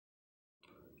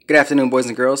Good afternoon, boys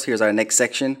and girls. Here's our next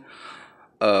section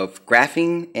of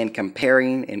graphing and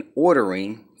comparing and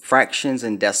ordering fractions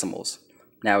and decimals.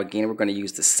 Now again, we're going to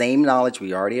use the same knowledge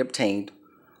we already obtained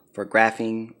for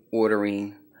graphing,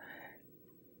 ordering,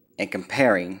 and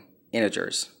comparing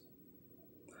integers.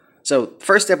 So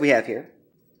first step we have here,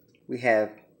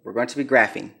 we're going to be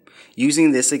graphing.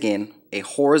 Using this again, a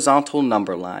horizontal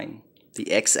number line,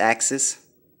 the x-axis.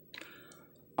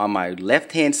 On my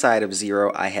left-hand side of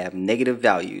 0, I have negative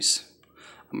values.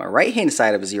 On my right-hand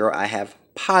side of 0, I have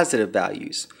positive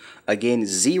values. Again,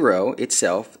 0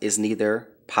 itself is neither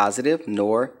positive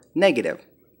nor negative.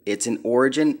 It's an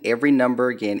origin. Every number,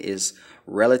 again, is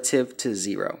relative to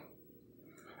 0. All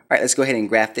right, let's go ahead and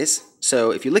graph this.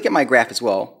 So if you look at my graph as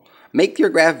well, make your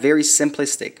graph very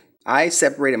simplistic. I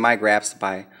separated my graphs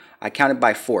I counted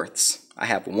by fourths. I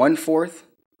have 1/4,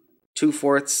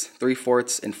 2/4,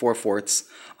 3/4, and 4/4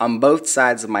 on both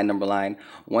sides of my number line.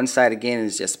 One side again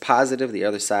is just positive, the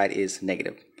other side is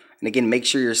negative. And again, make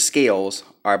sure your scales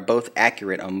are both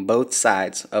accurate on both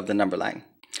sides of the number line.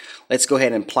 Let's go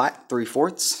ahead and plot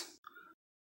 3/4,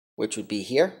 which would be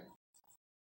here.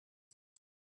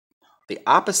 The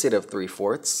opposite of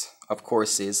 3/4, of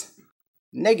course, is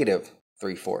negative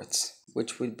 3/4,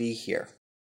 which would be here.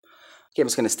 Okay, I'm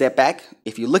just going to step back.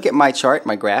 If you look at my chart,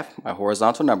 my graph, my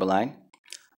horizontal number line,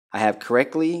 I have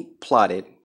correctly plotted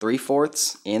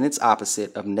 3/4 and its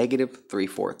opposite of negative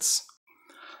 3/4.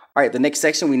 All right, the next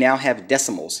section, we now have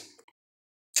decimals.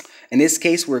 In this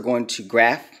case, we're going to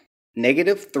graph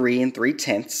negative 3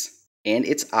 3/10 and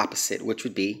its opposite, which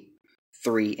would be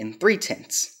 3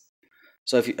 3/10.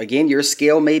 So again, your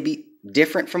scale may be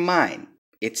different from mine.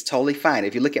 It's totally fine.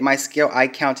 If you look at my scale, I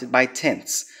counted by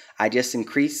tenths. I just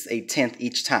increased a tenth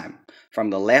each time from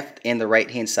the left and the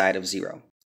right hand side of 0.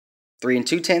 3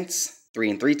 2/10,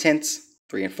 3 3/10,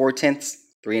 3 4/10,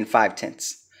 3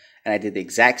 5/10. And I did the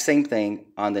exact same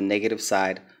thing on the negative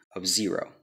side of 0.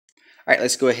 All right,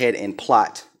 let's go ahead and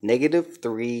plot negative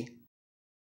 3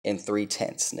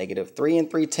 3/10. Negative 3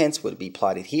 3/10 would be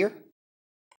plotted here.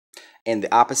 And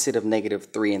the opposite of negative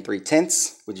 3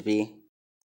 3/10 would be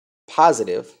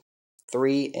positive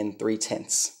 3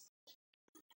 3/10.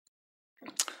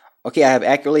 Okay, I have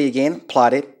accurately again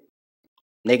plotted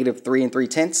negative 3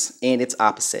 3/10 and its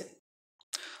opposite.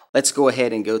 Let's go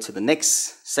ahead and go to the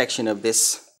next section of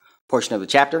this portion of the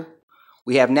chapter.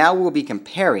 We'll be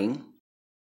comparing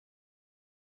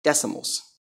decimals.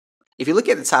 If you look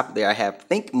at the top there, I have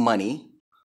think money,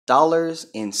 dollars,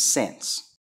 and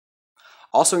cents.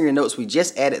 Also in your notes, we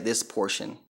just added this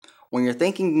portion. When you're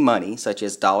thinking money, such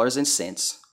as dollars and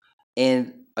cents,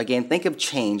 and again, think of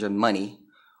change or money,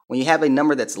 when you have a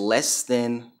number that's less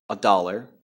than $1,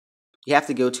 you have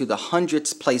to go to the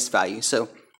hundredths place value. So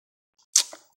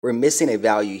we're missing a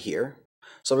value here.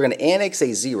 So we're going to annex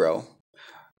a 0.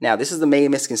 Now, this is the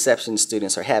main misconception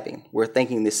students are having. We're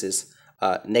thinking this is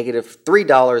negative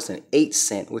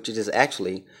 $3.08, which is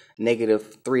actually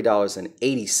negative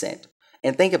 $3.80.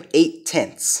 And think of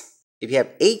 8/10. If you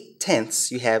have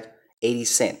 8/10, you have 80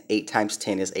 cents. 8 times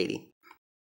 10 is 80.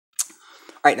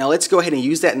 All right, now let's go ahead and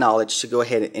use that knowledge to go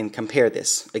ahead and compare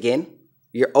this. Again,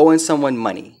 you're owing someone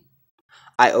money.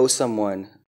 I owe someone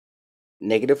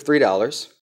negative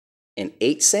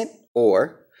 $3.08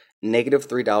 or negative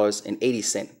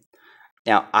 $3.80.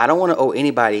 Now, I don't want to owe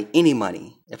anybody any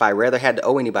money. If I rather had to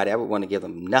owe anybody, I would want to give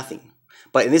them nothing.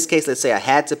 But in this case, let's say I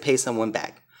had to pay someone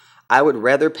back. I would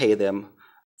rather pay them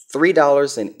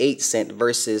 $3.08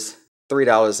 versus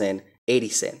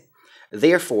 $3.80.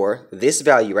 Therefore, this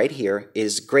value right here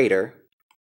is greater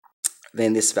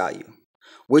than this value.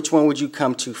 Which one would you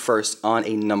come to first on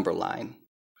a number line?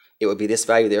 It would be this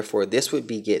value. Therefore, this would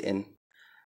be getting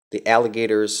the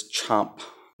alligator's chomp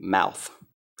mouth.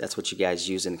 That's what you guys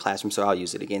use in the classroom, so I'll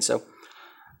use it again. So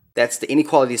that's the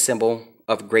inequality symbol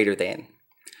of greater than.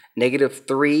 Negative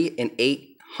 3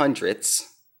 8/100,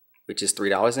 which is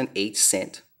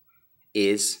 $3.08,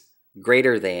 is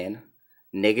greater than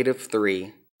negative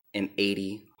 3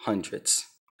 80/100.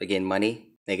 Again,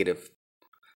 money, negative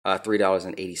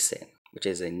 $3.80, which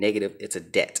is a negative, it's a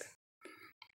debt.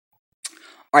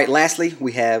 All right, lastly,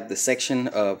 we have the section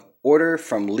of order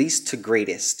from least to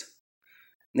greatest.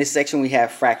 In this section, we have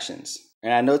fractions.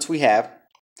 And I notice when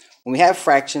we have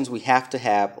fractions, we have to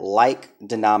have like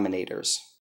denominators.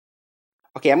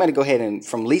 Okay, I'm going to go ahead and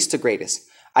from least to greatest.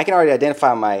 I can already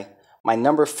identify my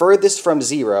number furthest from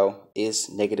 0 is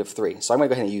negative 3. So I'm going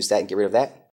to go ahead and use that and get rid of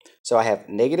that. So I have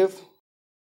negative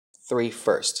 3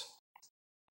 first.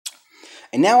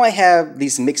 And now I have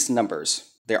these mixed numbers.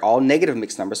 They're all negative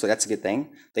mixed numbers, so that's a good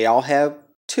thing. They all have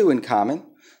 2 in common.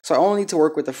 So I only need to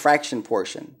work with the fraction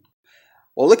portion.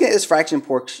 Well, looking at this fraction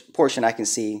portion, I can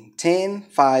see 10,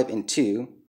 5, and 2,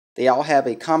 they all have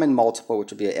a common multiple,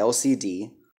 which would be an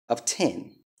LCD of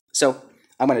 10. So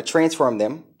I'm going to transform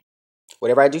them.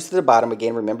 Whatever I do to the bottom,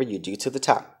 again, remember you do to the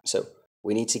top. So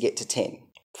we need to get to 10.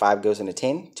 5 goes into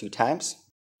 10 2 times.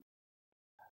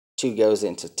 2 goes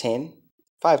into 10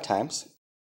 5 times.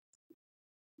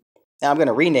 Now I'm going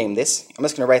to rename this. I'm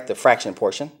just going to write the fraction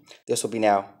portion. This will be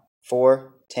now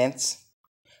 4 tenths.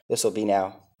 This will be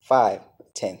now 5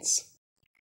 tenths.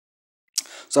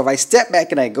 So if I step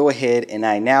back and I go ahead and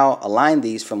I now align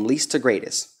these from least to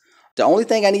greatest, the only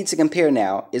thing I need to compare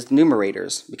now is the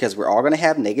numerators, because we're all going to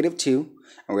have -2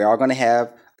 and we're all going to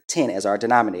have 10 as our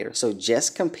denominator. So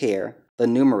just compare the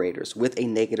numerators with a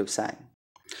negative sign.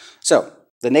 So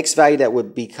the next value that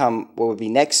would become, what would be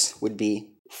next would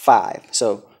be 5.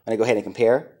 So I'm going to go ahead and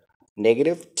compare.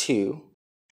 -2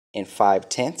 and 5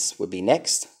 tenths would be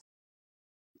next.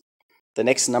 The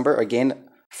next number, again,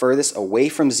 furthest away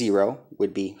from 0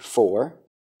 would be 4.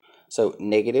 So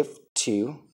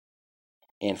 -2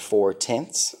 and 4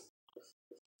 tenths.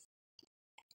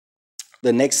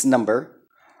 The next number,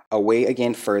 away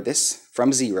again furthest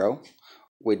from 0,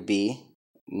 would be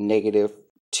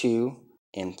 -2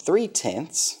 and 3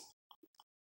 tenths.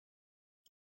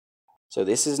 So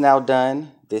this is now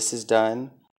done, this is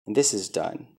done, and this is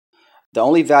done. The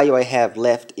only value I have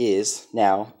left is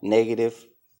now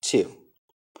 -2.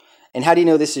 And how do you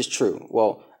know this is true?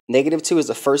 Well, -2 is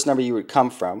the first number you would come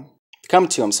to,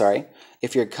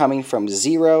 If you're coming from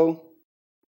 0,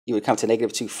 you would come to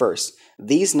 -2 first.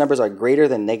 These numbers are greater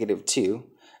than -2.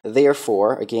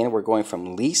 Therefore, again, we're going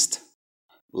from least,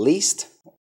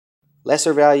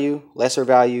 lesser value, lesser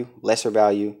value, lesser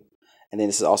value, and then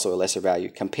this is also a lesser value.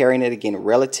 Comparing it again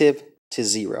relative to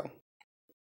 0.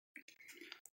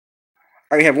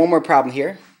 All right, we have one more problem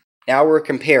here. Now we're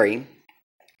comparing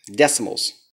decimals.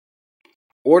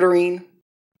 Ordering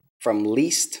from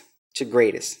least to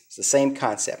greatest. It's the same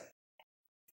concept.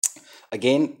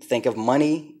 Again, think of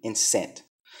money in cent.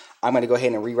 I'm going to go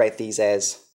ahead and rewrite these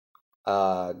as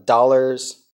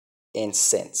dollars and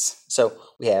cents. So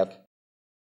we have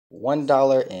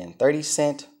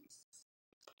 $1.30.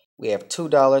 We have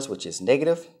 $2, which is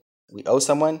negative. We owe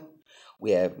someone.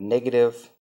 We have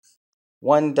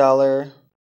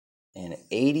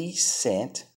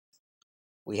 -$1.80.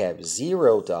 We have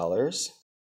 $0.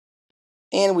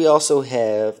 And we also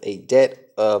have a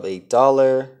debt of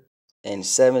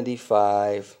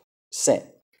 $1.75.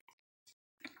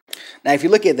 Now, if you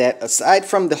look at that, aside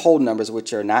from the whole numbers,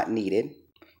 which are not needed,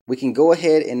 we can go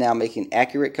ahead and now make an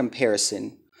accurate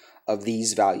comparison of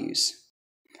these values.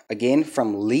 Again,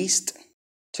 from least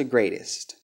to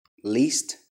greatest.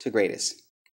 Least to greatest.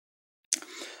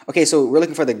 Okay, so we're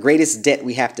looking for the greatest debt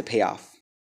we have to pay off.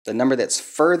 The number that's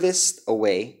furthest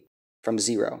away from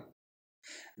 0.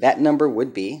 That number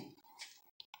would be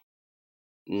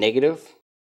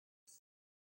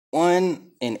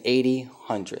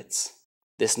 -1/80.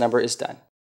 This number is done.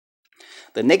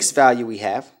 The next value we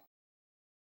have,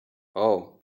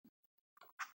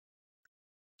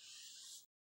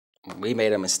 we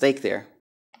made a mistake there.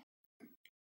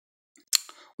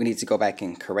 We need to go back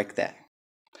and correct that.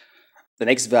 The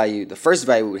next value, the first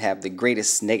value we would have, the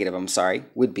greatest negative,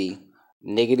 would be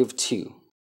 -2.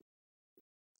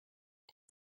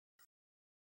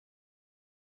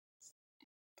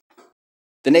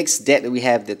 The next debt that we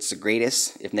have that's the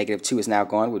greatest, if -2 is now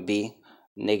gone, would be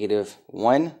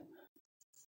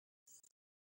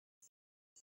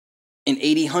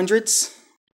 -1/80.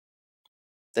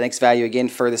 The next value, again,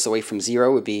 furthest away from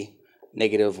 0, would be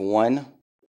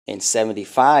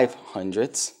 -1/75.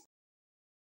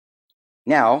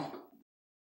 Now,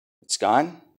 it's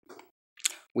gone.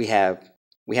 We have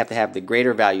to have the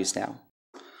greater values now.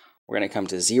 We're going to come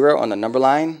to 0 on the number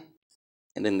line.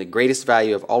 And then the greatest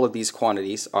value of all of these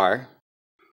quantities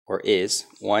is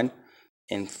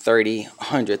 1/30,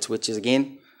 which is,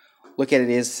 again, look at it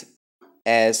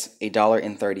as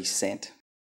 $1.30.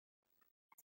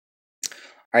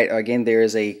 All right, again, there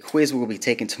is a quiz we'll be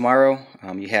taking tomorrow.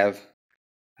 You have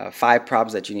 5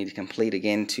 problems that you need to complete,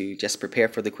 again, to just prepare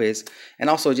for the quiz. And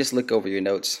also just look over your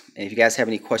notes. And if you guys have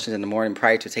any questions in the morning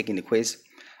prior to taking the quiz,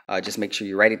 just make sure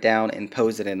you write it down and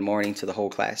pose it in the morning to the whole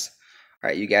class. All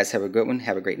right, you guys have a good one.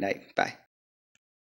 Have a great night. Bye.